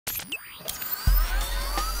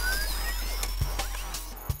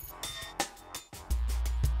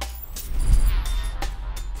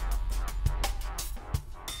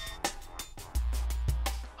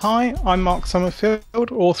Hi, I'm Mark Summerfield,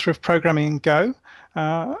 author of Programming in Go,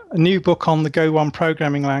 a new book on the Go 1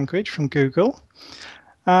 programming language from Google.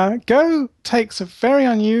 Go takes a very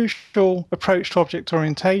unusual approach to object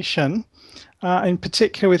orientation, in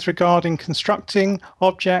particular with regarding constructing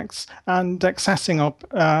objects and accessing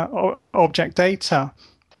object data.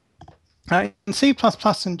 In C++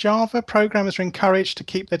 and Java, programmers are encouraged to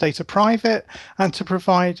keep their data private and to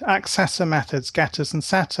provide accessor methods, getters and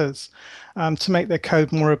setters, to make their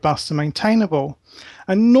code more robust and maintainable.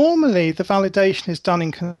 And normally the validation is done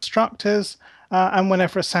in constructors and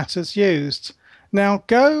whenever a setter is used. Now,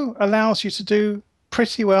 Go allows you to do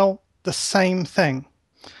pretty well the same thing,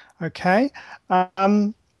 okay?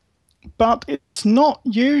 But it's not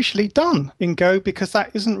usually done in Go because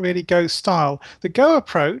that isn't really Go style. The Go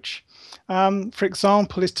approach, for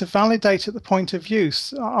example, is to validate at the point of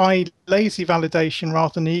use, i.e. lazy validation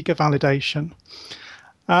rather than eager validation.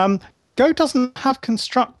 Go doesn't have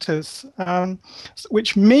constructors,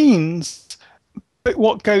 which means that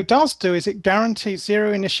what Go does do is it guarantees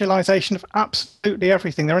zero initialization of absolutely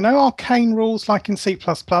everything. There are no arcane rules like in C++.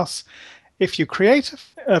 If you create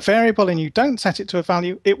a variable and you don't set it to a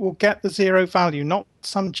value, it will get the zero value, not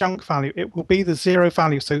some junk value. It will be the zero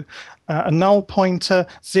value. So a null pointer,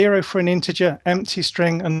 zero for an integer, empty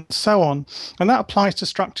string, and so on. And that applies to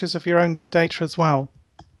structures of your own data as well.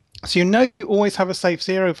 So you know you always have a safe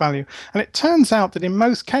zero value. And it turns out that in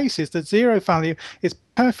most cases, the zero value is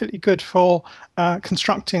perfectly good for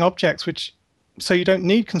constructing objects, so you don't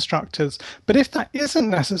need constructors. But if that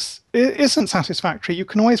isn't satisfactory, you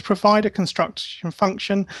can always provide a construction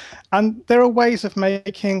function. And there are ways of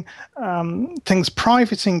making things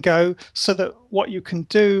private in Go so that what you can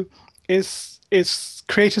do is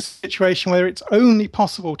create a situation where it's only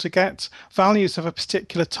possible to get values of a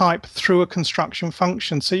particular type through a construction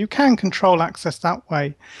function. So you can control access that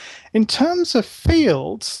way. In terms of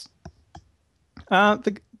fields,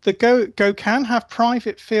 the Go can have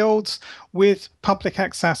private fields with public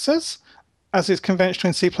accessors, as is conventional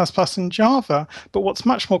in C++ and Java. But what's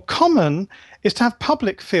much more common is to have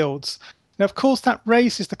public fields. Now, of course, that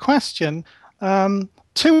raises the question,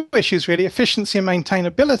 two issues really, efficiency and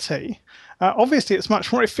maintainability. Obviously, it's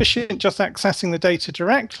much more efficient just accessing the data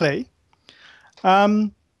directly.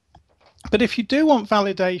 But if you do want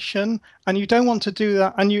validation and you don't want to do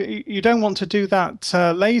that, and you don't want to do that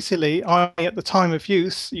lazily, i.e. at the time of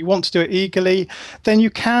use, you want to do it eagerly, then you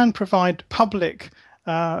can provide public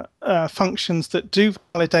functions that do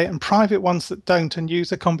validate and private ones that don't, and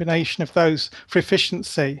use a combination of those for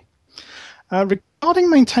efficiency. Regarding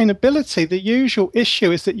maintainability, the usual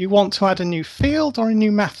issue is that you want to add a new field or a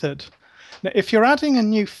new method. Now, if you're adding a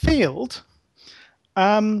new field,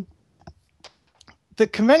 the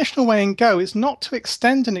conventional way in Go is not to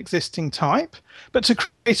extend an existing type, but to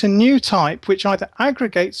create a new type which either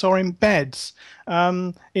aggregates or embeds.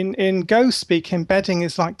 In Go speak, embedding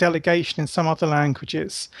is like delegation in some other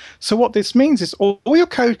languages. So what this means is all your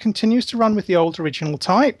code continues to run with the old original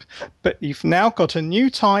type, but you've now got a new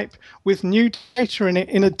type with new data in it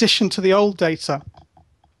in addition to the old data.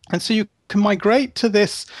 And so you can migrate to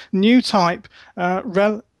this new type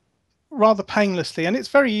rather painlessly, and it's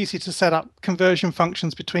very easy to set up conversion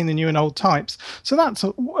functions between the new and old types. So that's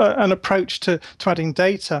an approach to adding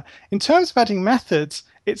data. In terms of adding methods,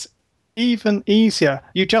 it's even easier.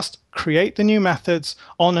 You just create the new methods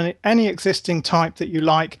on any existing type that you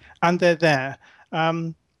like, and they're there.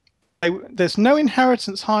 There's no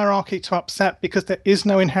inheritance hierarchy to upset because there is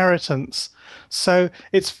no inheritance. So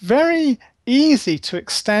it's very easy to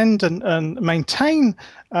extend and maintain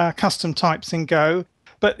custom types in Go,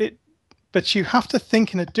 but you have to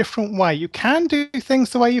think in a different way. You can do things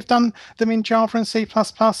the way you've done them in Java and C++,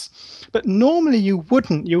 but normally you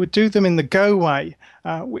wouldn't. You would do them in the Go way,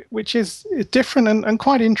 which is different and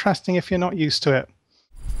quite interesting if you're not used to it.